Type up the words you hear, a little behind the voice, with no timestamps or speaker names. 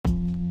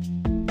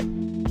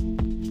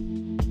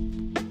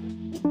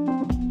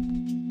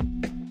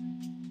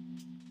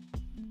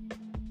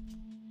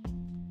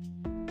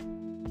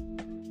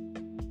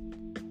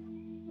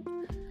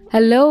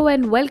Hello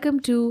and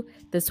welcome to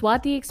the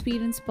Swati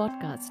Experience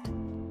podcast.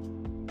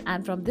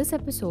 And from this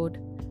episode,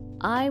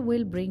 I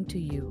will bring to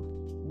you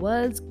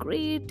world's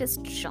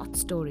greatest short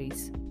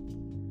stories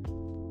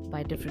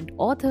by different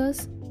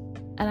authors,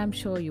 and I'm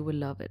sure you will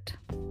love it.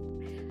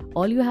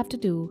 All you have to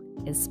do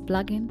is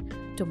plug in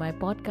to my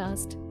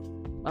podcast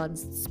on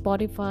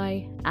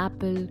Spotify,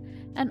 Apple,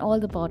 and all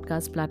the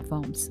podcast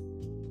platforms.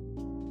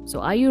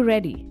 So, are you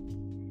ready?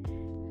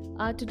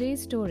 Our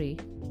today's story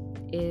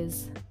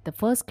is The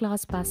First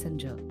Class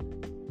Passenger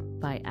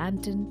by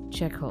Anton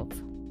Chekhov.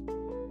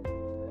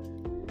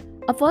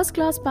 A first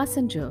class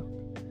passenger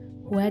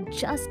who had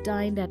just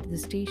dined at the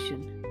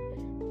station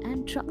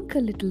and drunk a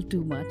little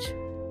too much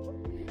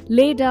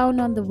lay down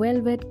on the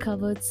velvet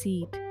covered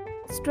seat,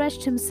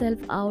 stretched himself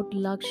out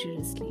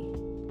luxuriously,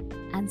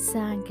 and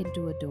sank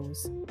into a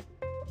doze.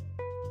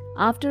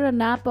 After a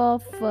nap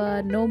of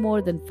no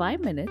more than 5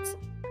 minutes,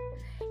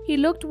 he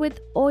looked with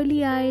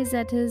oily eyes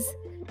at his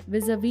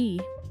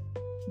vis-a-vis,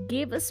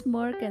 gave a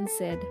smirk and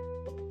said,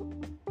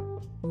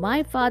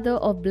 "My father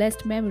of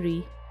blessed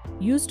memory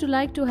used to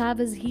like to have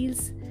his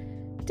heels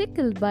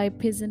tickled by a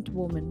peasant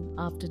woman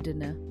after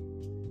dinner.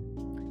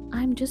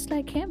 I'm just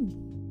like him,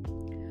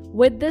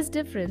 with this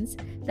difference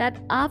that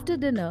after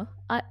dinner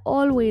I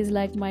always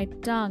like my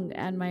tongue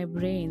and my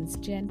brains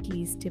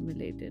gently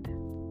stimulated.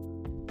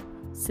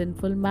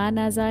 Sinful man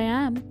as I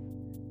am,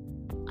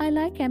 I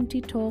like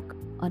empty talk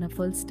on a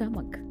full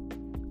stomach.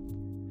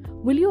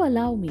 Will you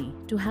allow me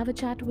to have a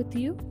chat with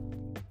you?"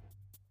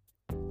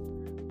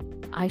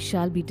 "I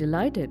shall be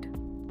delighted,"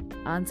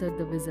 answered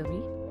the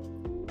vis-a-vis.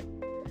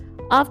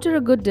 After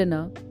a good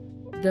dinner,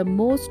 the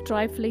most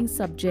trifling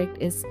subject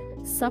is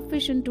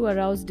sufficient to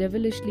arouse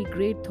devilishly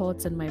great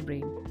thoughts in my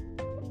brain.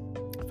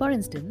 For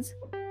instance,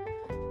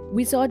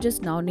 we saw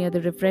just now near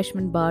the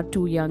refreshment bar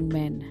two young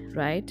men,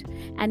 right?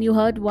 And you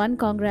heard one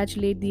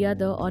congratulate the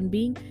other on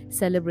being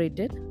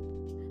celebrated.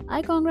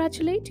 "I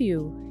congratulate you,"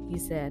 he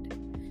said.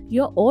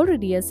 "You're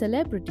already a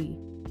celebrity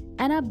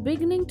and are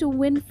beginning to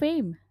win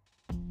fame."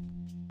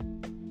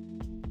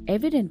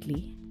 Evidently,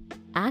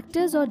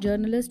 actors or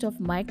journalists of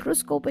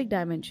microscopic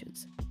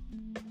dimensions.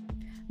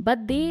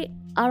 But they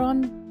are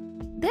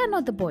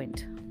not the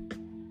point.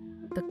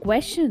 The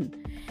question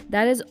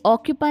that is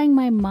occupying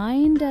my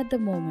mind at the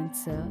moment,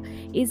 sir,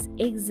 is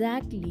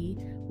exactly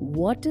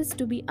what is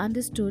to be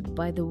understood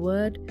by the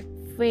word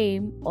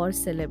fame or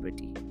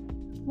celebrity.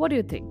 What do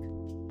you think?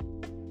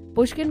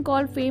 Pushkin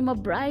called fame a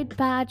bright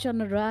patch on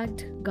a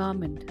ragged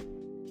garment.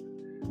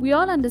 We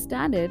all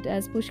understand it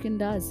as Pushkin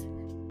does.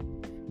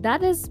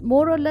 That is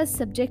more or less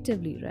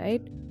subjectively,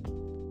 right?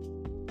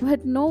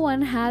 But no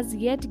one has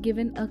yet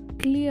given a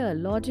clear,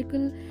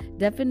 logical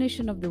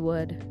definition of the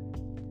word.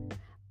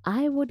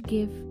 I would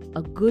give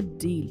a good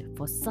deal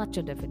for such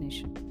a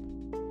definition.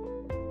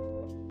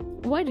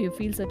 Why do you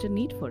feel such a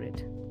need for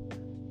it?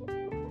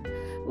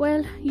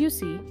 Well, you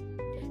see,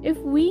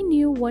 if we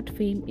knew what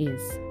fame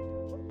is,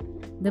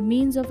 the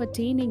means of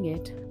attaining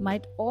it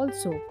might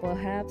also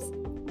perhaps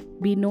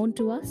be known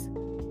to us,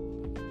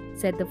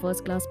 said the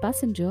first class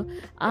passenger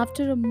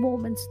after a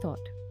moment's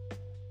thought.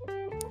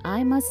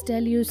 "I must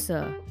tell you,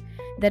 sir,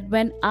 that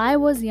when I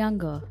was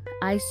younger,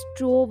 I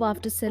strove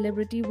after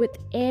celebrity with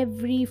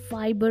every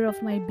fiber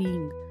of my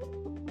being.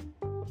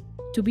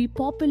 To be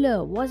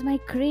popular was my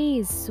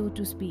craze, so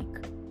to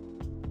speak.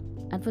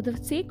 And for the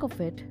sake of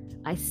it,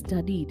 I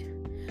studied,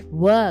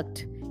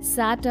 worked,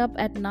 sat up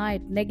at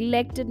night,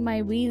 neglected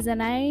my wheels,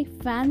 and I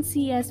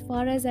fancy, as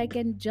far as I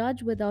can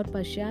judge without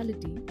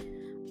partiality,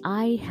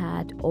 I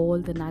had all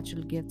the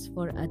natural gifts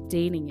for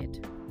attaining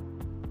it.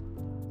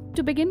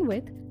 To begin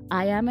with,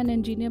 I am an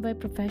engineer by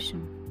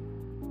profession.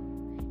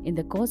 In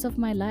the course of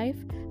my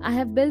life, I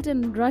have built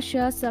in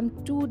Russia some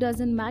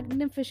 24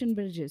 magnificent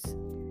bridges.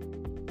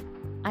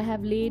 I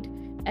have laid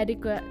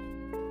adequate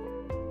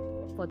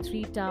for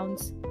 3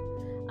 towns.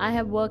 I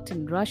have worked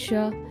in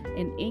Russia,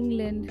 in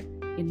England,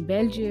 in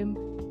Belgium.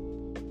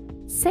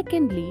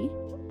 Secondly,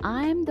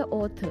 I am the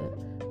author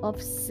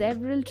of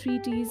several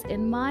treatises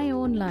in my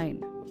own line.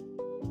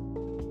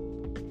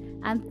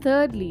 And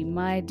thirdly,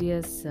 my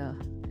dear sir,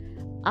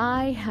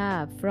 I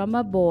have from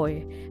a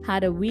boy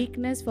had a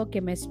weakness for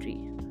chemistry.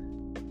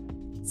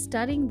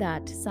 Studying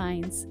that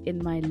science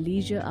in my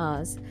leisure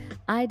hours,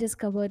 I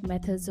discovered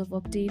methods of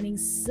obtaining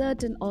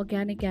certain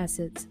organic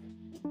acids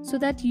so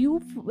that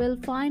you will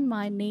find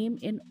my name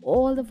in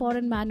all the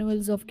foreign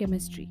manuals of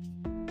chemistry.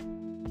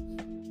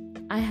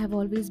 I have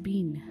always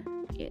been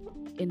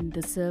in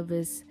the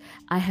service.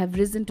 I have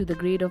risen to the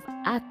grade of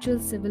actual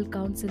civil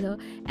councillor,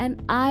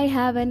 and I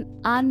have an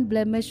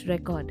unblemished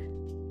record.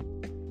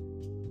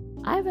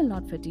 I will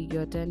not fatigue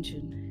your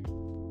attention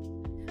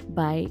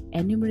by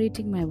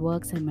enumerating my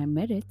works and my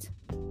merits.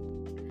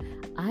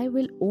 I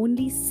will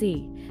only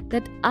say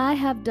that I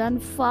have done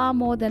far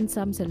more than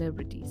some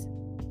celebrities.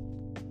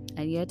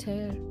 And yet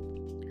here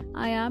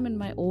I am in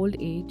my old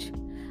age.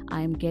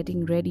 I am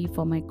getting ready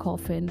for my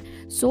coffin.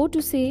 So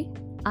to say,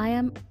 I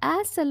am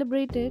as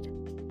celebrated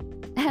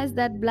as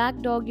that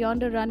black dog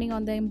yonder running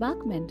on the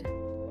embankment.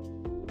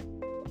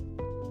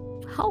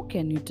 How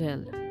can you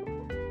tell?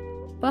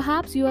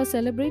 Perhaps you are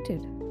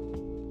celebrated.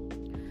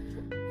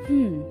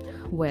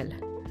 Well,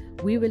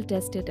 we will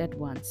test it at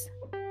once.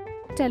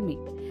 Tell me,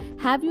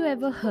 have you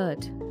ever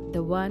heard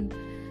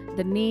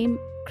the name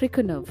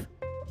Krikunov?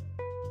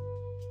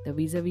 The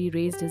vis-a-vis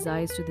raised his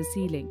eyes to the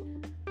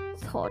ceiling,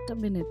 thought a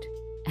minute,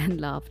 and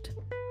laughed.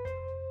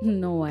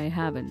 No, I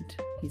haven't,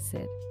 he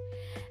said.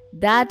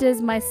 That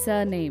is my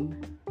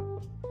surname.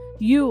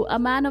 You, a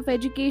man of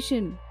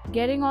education,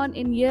 getting on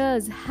in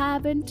years,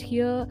 haven't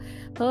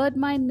heard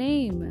my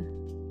name.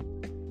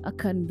 A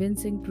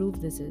convincing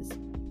proof this is.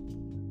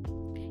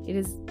 It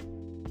is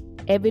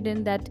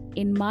evident that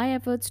in my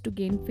efforts to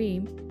gain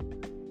fame,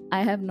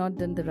 I have not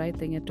done the right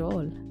thing at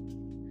all.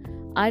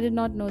 I did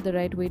not know the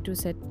right way to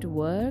set to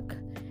work,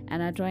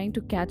 and I, trying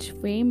to catch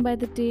fame by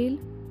the tail,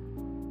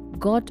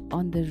 got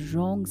on the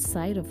wrong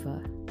side of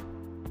her.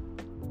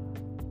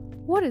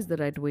 What is the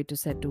right way to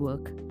set to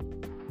work?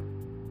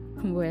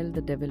 Well,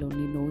 the devil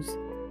only knows.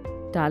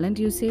 Talent,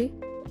 you say?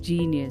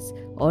 Genius.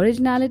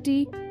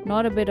 Originality?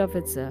 Not a bit of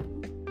it, sir.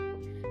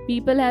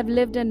 People have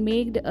lived and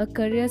made a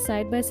career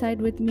side by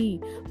side with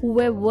me who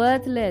were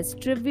worthless,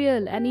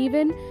 trivial, and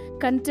even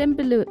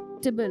contemptible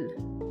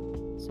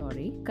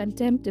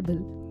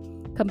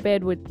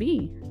compared with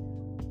me.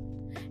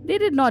 They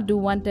did not do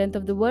 1/10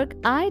 of the work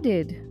I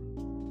did.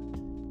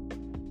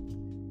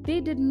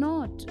 They did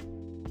not.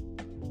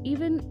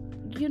 Even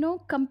if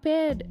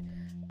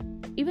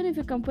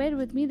you compare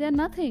with me, they're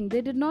nothing.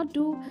 They did not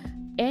do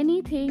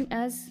anything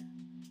as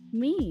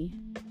me.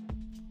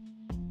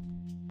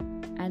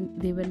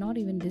 And they were not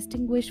even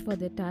distinguished for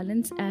their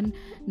talents and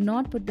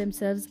not put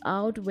themselves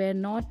out,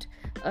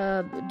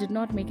 did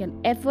not make an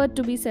effort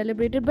to be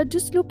celebrated. But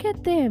just look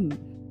at them.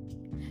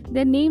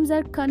 Their names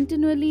are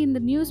continually in the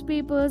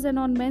newspapers and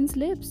on men's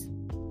lips.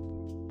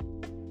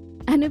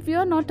 And if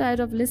you're not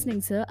tired of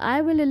listening, sir,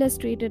 I will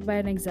illustrate it by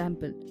an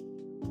example.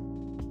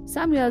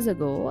 Some years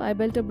ago, I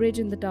built a bridge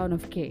in the town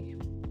of K.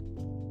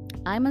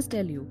 I must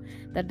tell you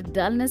that the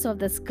dullness of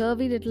the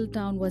scurvy little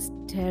town was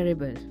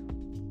terrible.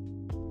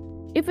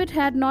 If it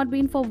had not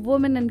been for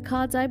women and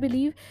cards, I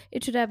believe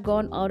it should have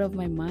gone out of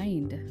my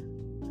mind.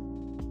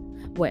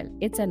 Well,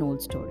 it's an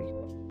old story.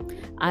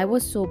 I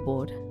was so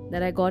bored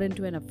that I got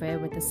into an affair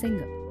with a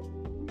singer.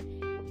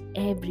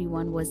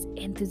 Everyone was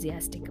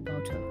enthusiastic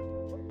about her.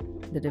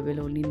 The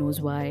devil only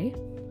knows why.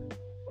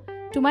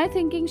 To my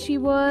thinking, she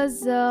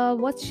was,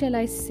 what shall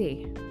I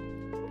say,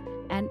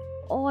 an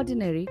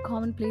ordinary,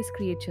 commonplace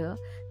creature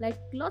like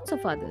lots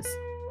of others.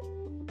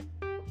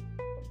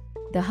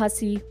 The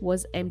hussy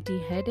was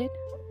empty-headed,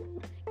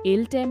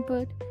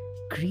 ill-tempered,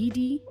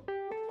 greedy,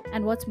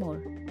 and what's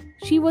more,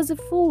 she was a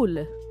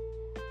fool.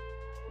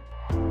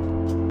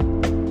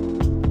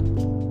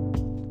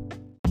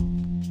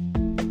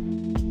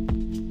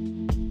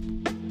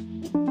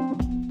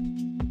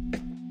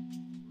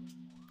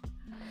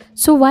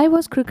 So why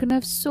was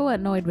Krikunov so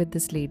annoyed with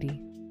this lady?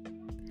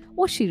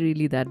 Was she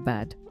really that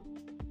bad?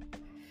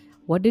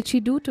 What did she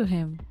do to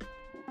him?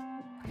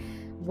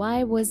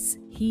 Why was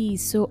he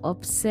so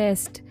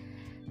obsessed,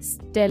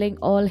 telling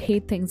all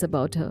hate things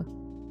about her?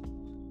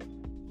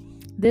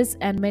 This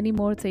and many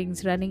more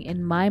things running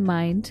in my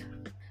mind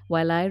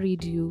while I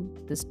read you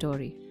the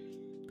story.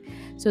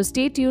 So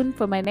stay tuned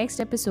for my next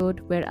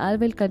episode where I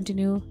will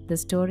continue the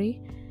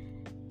story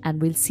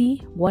and we'll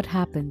see what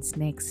happens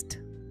next.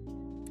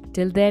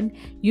 Till then,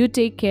 you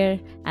take care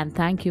and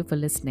thank you for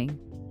listening.